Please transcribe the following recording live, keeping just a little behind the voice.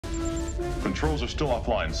Controls are still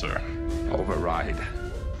offline, sir. Override.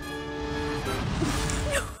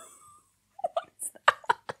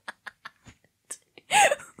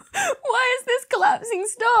 Why is this collapsing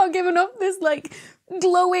star giving off this, like,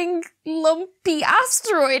 glowing, lumpy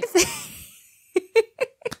asteroid thing?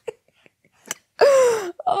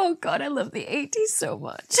 Oh God, I love the 80s so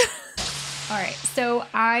much. All right, so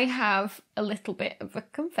I have a little bit of a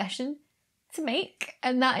confession to make,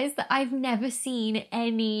 and that is that I've never seen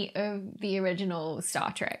any of the original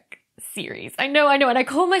Star Trek series. I know, and I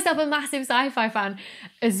call myself a massive sci-fi fan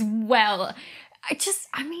as well.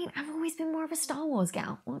 I've always been more of a Star Wars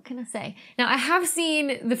gal. What can I say? Now, I have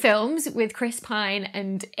seen the films with Chris Pine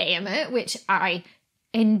and Emmett, which I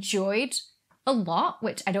enjoyed a lot,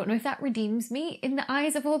 which I don't know if that redeems me in the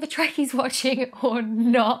eyes of all the Trekkies watching or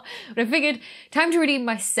not. But I figured, time to redeem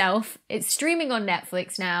myself. It's streaming on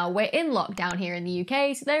Netflix now. We're in lockdown here in the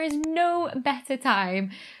UK, so there is no better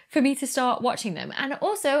time for me to start watching them. And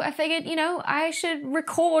also, I figured, I should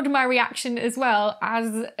record my reaction as well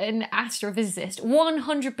as an astrophysicist.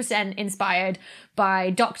 100% inspired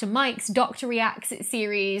by Dr. Mike's Doctor Reacts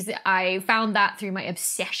series. I found that through my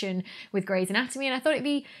obsession with Grey's Anatomy, and I thought it'd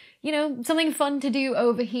be something fun to do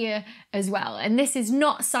over here as well. And this is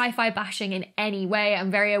not sci-fi bashing in any way.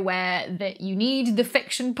 I'm very aware that you need the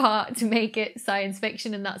fiction part to make it science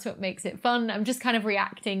fiction, and that's what makes it fun. I'm just kind of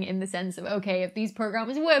reacting in the sense of, okay, if these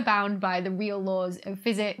programs were bound by the real laws of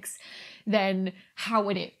physics, then how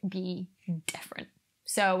would it be different?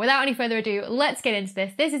 So without any further ado, let's get into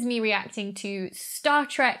this. This is me reacting to Star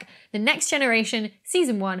Trek: The Next Generation,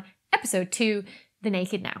 Season 1, Episode 2, The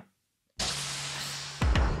Naked Now.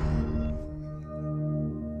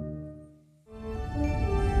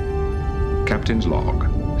 Captain's log,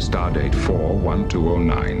 stardate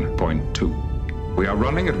 41209.2. We are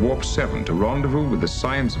running at warp 7 to rendezvous with the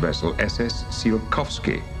science vessel SS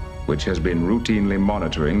Tsiolkovsky, which has been routinely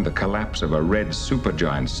monitoring the collapse of a red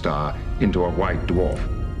supergiant star into a white dwarf.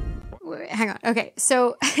 Wait, hang on. Okay,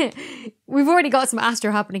 so we've already got some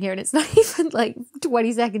astro happening here, and it's not even like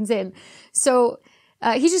 20 seconds in. So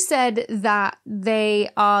he just said that they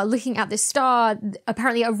are looking at this star,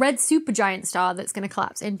 apparently a red supergiant star that's going to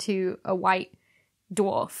collapse into a white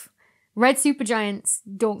dwarf. Red supergiants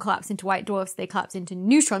don't collapse into white dwarfs, they collapse into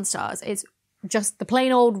neutron stars. It's just the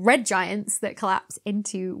plain old red giants that collapse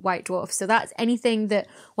into white dwarfs. So that's anything that,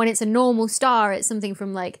 when it's a normal star, it's something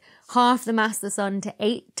from like half the mass of the sun to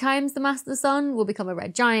 8 times the mass of the sun will become a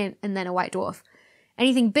red giant and then a white dwarf.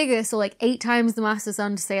 Anything bigger, so like 8 times the mass of the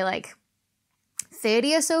sun to say like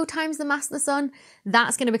 30 or so times the mass of the sun,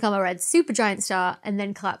 that's going to become a red supergiant star and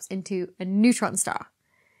then collapse into a neutron star.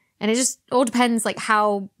 And it just all depends like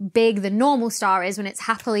how big the normal star is when it's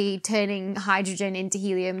happily turning hydrogen into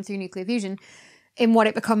helium through nuclear fusion, in what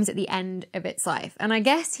it becomes at the end of its life. And I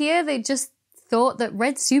guess here they just thought that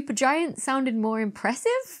red supergiant sounded more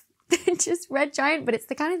impressive than just red giant, but it's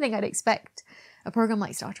the kind of thing I'd expect a program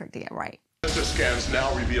like Star Trek to get right. Sensor scans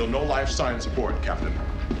now reveal no life signs aboard, Captain.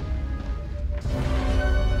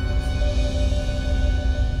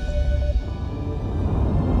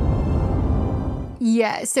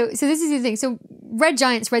 Yeah, so this is the thing. So red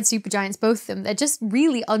giants, red supergiants, both of them, they're just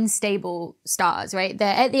really unstable stars, right?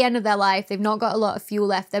 They're at the end of their life. They've not got a lot of fuel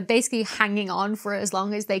left. They're basically hanging on for as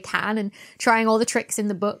long as they can and trying all the tricks in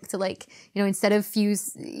the book to, like, instead of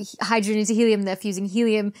fuse hydrogen into helium, they're fusing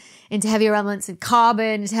helium into heavier elements and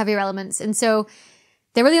carbon into heavier elements. And so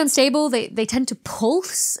they're really unstable. They tend to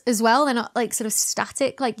pulse as well. They're not like sort of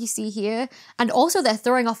static like you see here. And also they're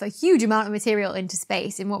throwing off a huge amount of material into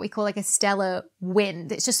space in what we call like a stellar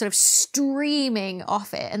wind. It's just sort of streaming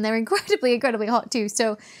off it. And they're incredibly, incredibly hot too.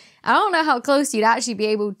 So I don't know how close you'd actually be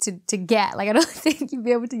able to get. Like, I don't think you'd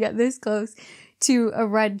be able to get this close to a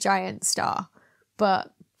red giant star.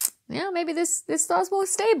 But yeah, maybe this star's more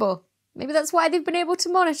stable. Maybe that's why they've been able to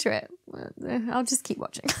monitor it. I'll just keep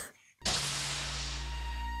watching.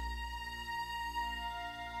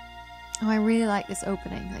 Oh, I really like this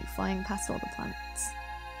opening, like flying past all the planets.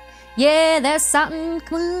 Yeah, there's Saturn,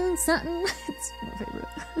 come on, Saturn. It's my favorite.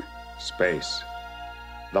 Space,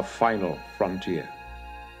 the final frontier.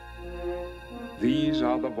 These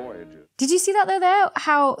are the voyages. Did you see that though there?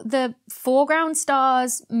 How the foreground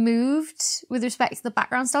stars moved with respect to the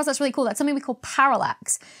background stars? That's really cool. That's something we call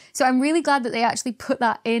parallax. So I'm really glad that they actually put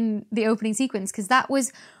that in the opening sequence, because that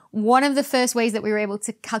was one of the first ways that we were able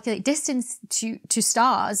to calculate distance to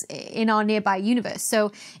stars in our nearby universe.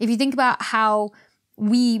 So if you think about how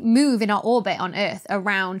we move in our orbit on Earth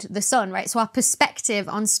around the sun, right? So our perspective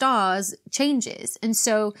on stars changes. And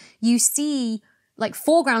so you see like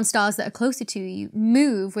foreground stars that are closer to you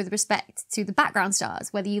move with respect to the background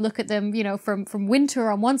stars. Whether you look at them, you know, from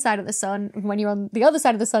winter on one side of the sun, when you're on the other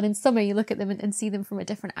side of the sun in summer, you look at them and see them from a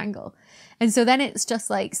different angle. And so then it's just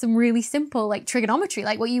like some really simple like trigonometry,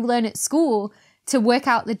 like what you learn at school to work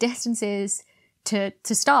out the distances to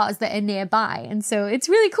stars that are nearby. And so it's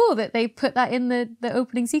really cool that they put that in the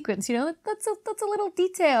opening sequence. You know, that's a little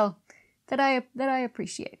detail that I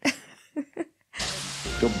appreciate.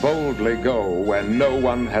 To boldly go where no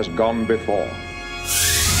one has gone before.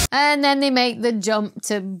 And then they make the jump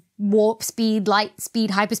to warp speed, light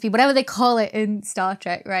speed, hyperspeed, whatever they call it in Star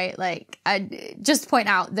Trek, right? Like, I just point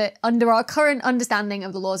out that under our current understanding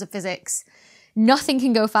of the laws of physics, nothing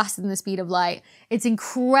can go faster than the speed of light. It's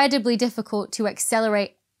incredibly difficult to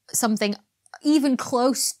accelerate something even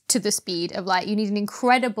close to the speed of light. You need an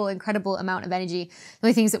incredible amount of energy. The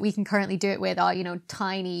only things that we can currently do it with are, you know,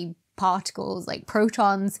 tiny particles like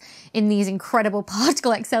protons in these incredible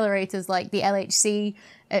particle accelerators like the LHC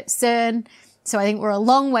at CERN. So I think we're a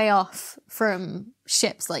long way off from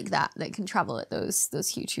ships like that can travel at those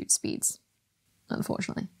huge speeds,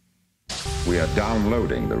 unfortunately. We are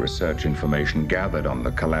downloading the research information gathered on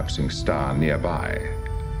the collapsing star nearby.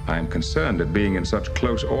 I am concerned at being in such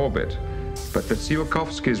close orbit, but that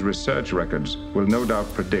Tsiolkovsky's research records will no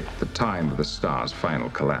doubt predict the time of the star's final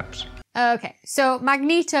collapse. Okay, so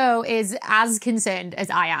Magneto is as concerned as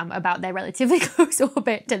I am about their relatively close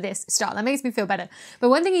orbit to this star. That makes me feel better. But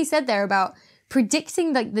one thing he said there about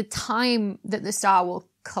predicting like the time that the star will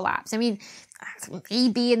collapse. I mean,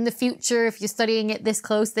 maybe in the future, if you're studying it this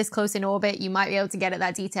close in orbit, you might be able to get at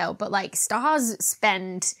that detail. But like stars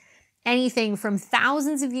spend anything from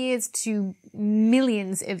thousands of years to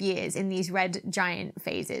millions of years in these red giant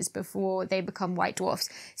phases before they become white dwarfs.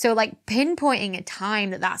 So like pinpointing a time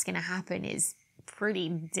that that's going to happen is pretty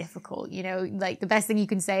difficult. You know, like the best thing you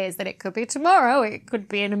can say is that it could be tomorrow. It could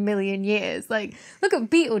be in a million years. Like look at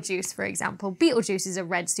Betelgeuse, for example. Betelgeuse is a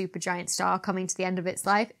red supergiant star coming to the end of its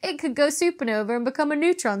life. It could go supernova and become a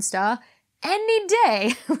neutron star any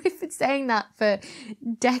day. We've been saying that for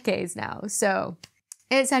decades now. So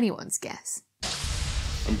it's anyone's guess.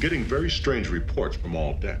 I'm getting very strange reports from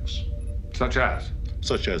all decks. Such as?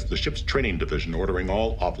 Such as the ship's training division ordering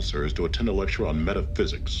all officers to attend a lecture on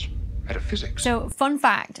metaphysics. Metaphysics? So, fun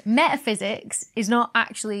fact, metaphysics is not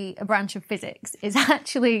actually a branch of physics. It's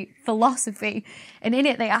actually philosophy. And in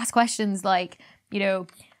it, they ask questions like, you know,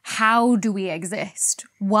 how do we exist?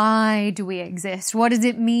 Why do we exist? What does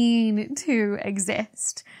it mean to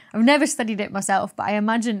exist? I've never studied it myself, but I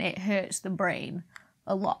imagine it hurts the brain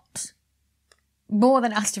a lot. More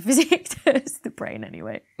than astrophysics hurts the brain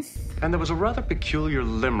anyway. And there was a rather peculiar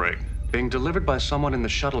limerick being delivered by someone in the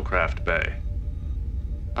shuttlecraft bay.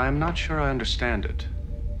 I am not sure I understand it.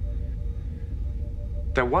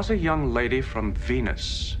 There was a young lady from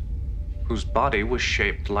Venus whose body was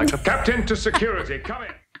shaped like a... Captain to security, come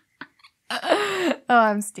in! Oh,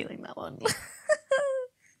 I'm stealing that one.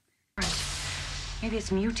 Maybe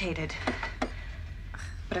it's mutated.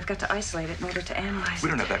 But I've got to isolate it in order to analyze We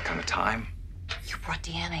it. don't have that kind of time. You brought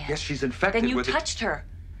Deanna in. Yes, she's infected Then you with it. touched her.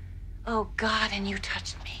 Oh, God, and you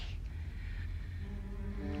touched me.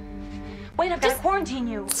 Wait, I've got to quarantine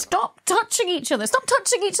you. Stop touching each other. Stop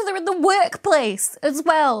touching each other in the workplace as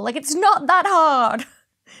well. Like, it's not that hard.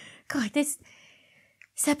 God, this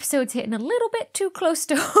episode's hitting a little bit too close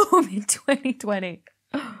to home in 2020.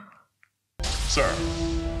 Sir,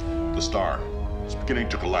 the star is beginning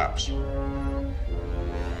to collapse.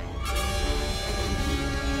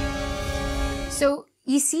 So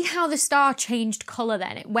you see how the star changed colour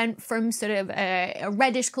then? It went from sort of a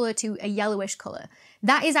reddish colour to a yellowish colour.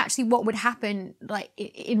 That is actually what would happen like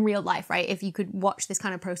in real life, right? If you could watch this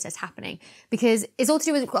kind of process happening. Because it's all to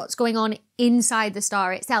do with what's going on inside the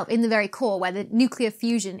star itself, in the very core where the nuclear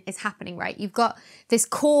fusion is happening, right? You've got this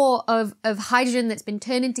core of hydrogen that's been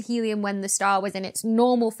turned into helium when the star was in its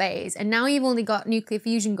normal phase. And now you've only got nuclear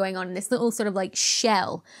fusion going on in this little sort of like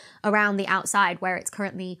shell around the outside where it's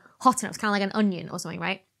currently hot enough. It's kind of like an onion or something,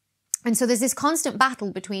 right? And so there's this constant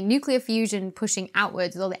battle between nuclear fusion pushing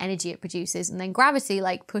outwards with all the energy it produces and then gravity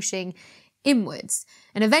like pushing inwards.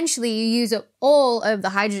 And eventually you use up all of the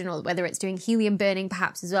hydrogen, or whether it's doing helium burning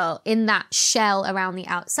perhaps as well, in that shell around the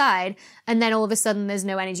outside. And then all of a sudden there's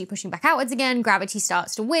no energy pushing back outwards again. Gravity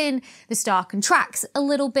starts to win. The star contracts a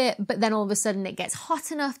little bit, but then all of a sudden it gets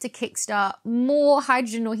hot enough to kickstart more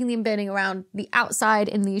hydrogen or helium burning around the outside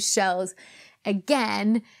in these shells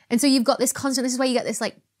again. And so you've got this constant, this is where you get this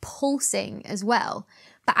like pulsing as well.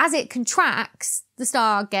 But as it contracts, the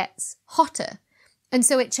star gets hotter. And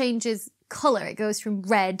so it changes colour. It goes from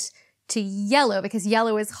red to yellow because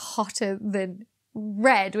yellow is hotter than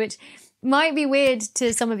red, which might be weird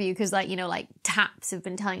to some of you because, like, you know, like TAPS have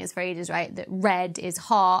been telling us for ages, right, that red is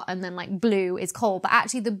hot and then like blue is cold. But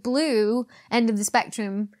actually the blue end of the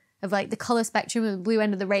spectrum of like the color spectrum of the blue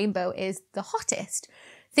end of the rainbow is the hottest.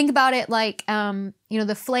 Think about it like, you know,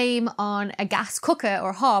 the flame on a gas cooker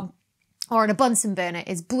or hob or on a Bunsen burner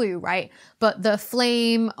is blue, right? But the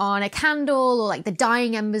flame on a candle or like the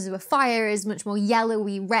dying embers of a fire is much more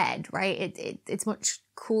yellowy red, right? It's much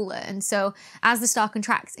cooler. And so as the star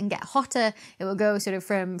contracts and get hotter, it will go sort of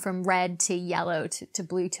from red to yellow to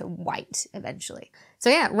blue to white eventually. So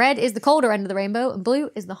yeah, red is the colder end of the rainbow and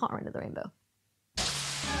blue is the hotter end of the rainbow.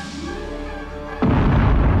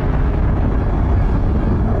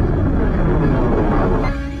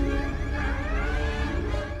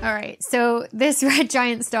 All right, so this red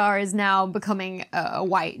giant star is now becoming a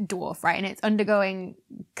white dwarf, right? And it's undergoing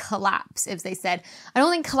collapse, as they said. I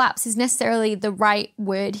don't think collapse is necessarily the right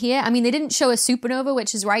word here. I mean, they didn't show a supernova,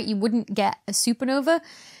 which is right. You wouldn't get a supernova.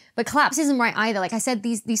 But collapse isn't right either. Like I said,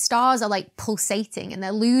 these stars are like pulsating and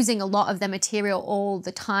they're losing a lot of their material all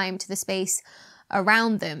the time to the space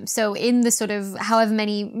around them. So in the sort of however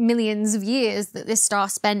many millions of years that this star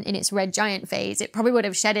spent in its red giant phase, it probably would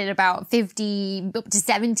have shedded about 50 up to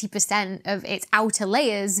 70% of its outer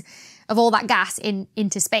layers of all that gas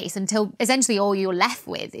into space until essentially all you're left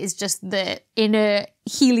with is just the inner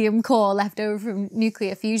helium core left over from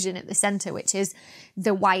nuclear fusion at the center, which is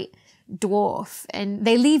the white dwarf. And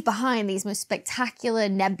they leave behind these most spectacular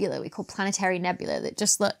nebula we call planetary nebula that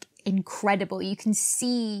just look incredible. You can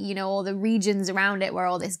see, you know, all the regions around it where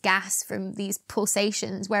all this gas from these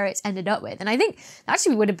pulsations where it's ended up with. And I think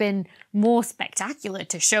actually would have been more spectacular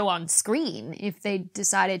to show on screen if they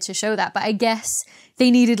decided to show that. But I guess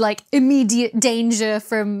they needed like immediate danger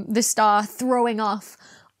from the star throwing off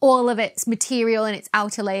all of its material and its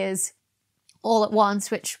outer layers all at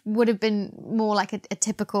once, which would have been more like a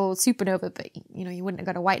typical supernova. But, you know, you wouldn't have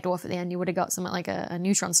got a white dwarf at the end. You would have got something like a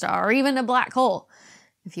neutron star or even a black hole,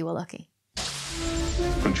 if you were lucky.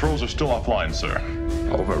 Controls are still offline, sir.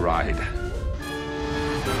 Override.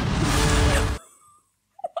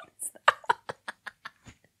 What's that?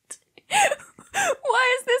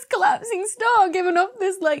 Why is this collapsing star giving off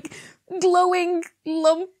this, like, glowing,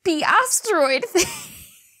 lumpy asteroid thing?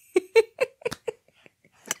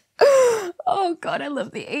 Oh God, I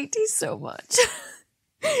love the 80s so much.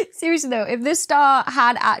 Seriously though, if this star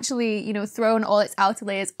had actually, you know, thrown all its outer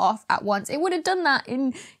layers off at once, it would have done that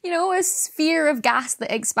in, you know, a sphere of gas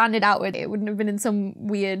that expanded outward. It wouldn't have been in some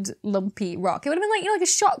weird lumpy rock. It would have been like, you know, like a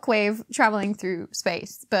shockwave traveling through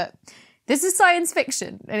space. But this is science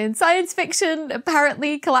fiction. And in science fiction,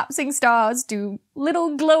 apparently collapsing stars do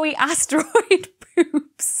little glowy asteroid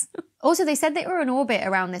poops. Also, they said they were in orbit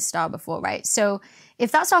around this star before, right? So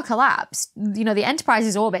if that star collapsed, you know, the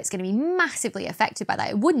Enterprise's orbit is going to be massively affected by that.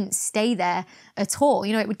 It wouldn't stay there at all.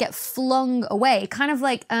 You know, it would get flung away, kind of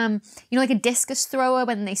like, you know, like a discus thrower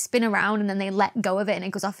when they spin around and then they let go of it and it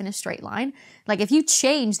goes off in a straight line. Like if you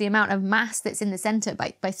change the amount of mass that's in the center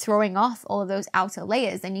by throwing off all of those outer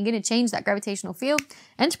layers, then you're going to change that gravitational field.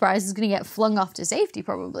 Enterprise is going to get flung off to safety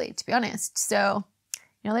probably, to be honest. So,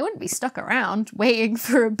 you know, they wouldn't be stuck around waiting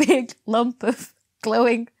for a big lump of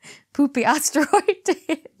glowing, poopy asteroid to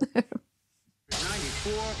hit them.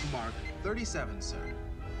 94, Mark 37, sir.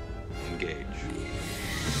 Engage.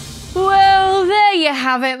 Well, there you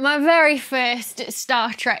have it, my very first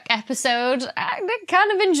Star Trek episode. I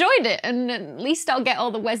kind of enjoyed it, and at least I'll get all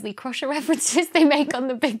the Wesley Crusher references they make on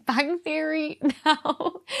the Big Bang Theory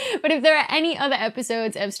now. But if there are any other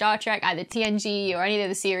episodes of Star Trek, either TNG or any of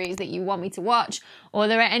the series that you want me to watch, or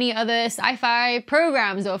there are any other sci-fi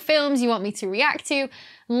programs or films you want me to react to,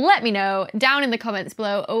 let me know down in the comments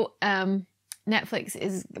below. Netflix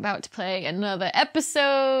is about to play another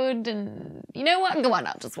episode, and you know what? Go on,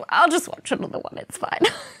 I'll just watch another one. It's fine.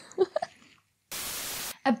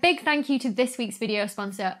 A big thank you to this week's video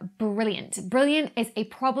sponsor, Brilliant. Brilliant is a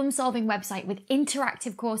problem-solving website with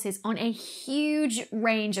interactive courses on a huge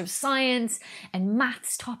range of science and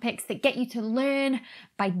maths topics that get you to learn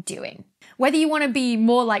by doing. Whether you want to be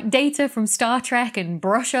more like Data from Star Trek and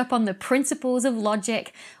brush up on the principles of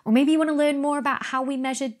logic, or maybe you want to learn more about how we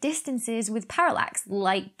measure distances with parallax,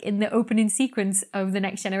 like in the opening sequence of The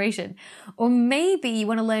Next Generation, or maybe you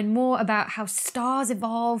want to learn more about how stars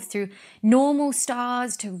evolve through normal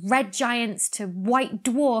stars to red giants to white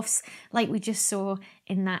dwarfs, like we just saw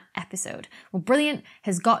in that episode. Well, Brilliant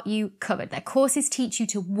has got you covered. Their courses teach you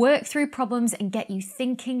to work through problems and get you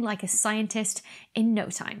thinking like a scientist in no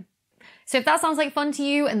time. So if that sounds like fun to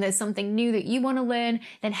you and there's something new that you want to learn,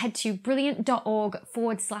 then head to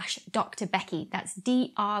brilliant.org/Dr Becky. That's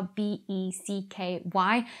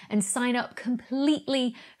DRBECKY, and sign up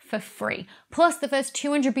completely for free. Plus, the first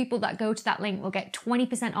 200 people that go to that link will get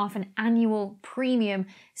 20% off an annual premium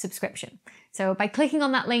subscription. So by clicking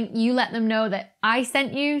on that link, you let them know that I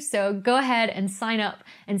sent you. So go ahead and sign up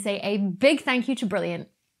and say a big thank you to Brilliant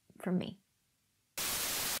from me.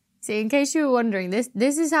 See, in case you were wondering, this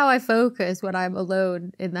is how I focus when I'm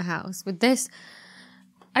alone in the house, with this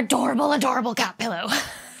adorable, adorable cat pillow.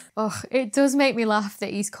 Oh, it does make me laugh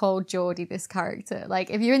that he's called Geordie, this character. Like,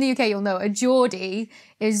 if you're in the UK, you'll know a Geordie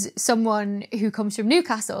is someone who comes from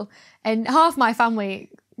Newcastle, and half my family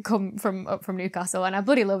come up from Newcastle, and I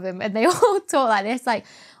bloody love them, and they all talk like this, like,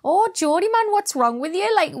 oh, Geordie man, what's wrong with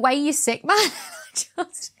you? Like, why are you sick, man?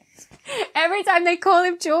 Just... every time they call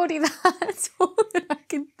him Geordie, that's all that I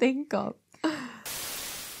can think of.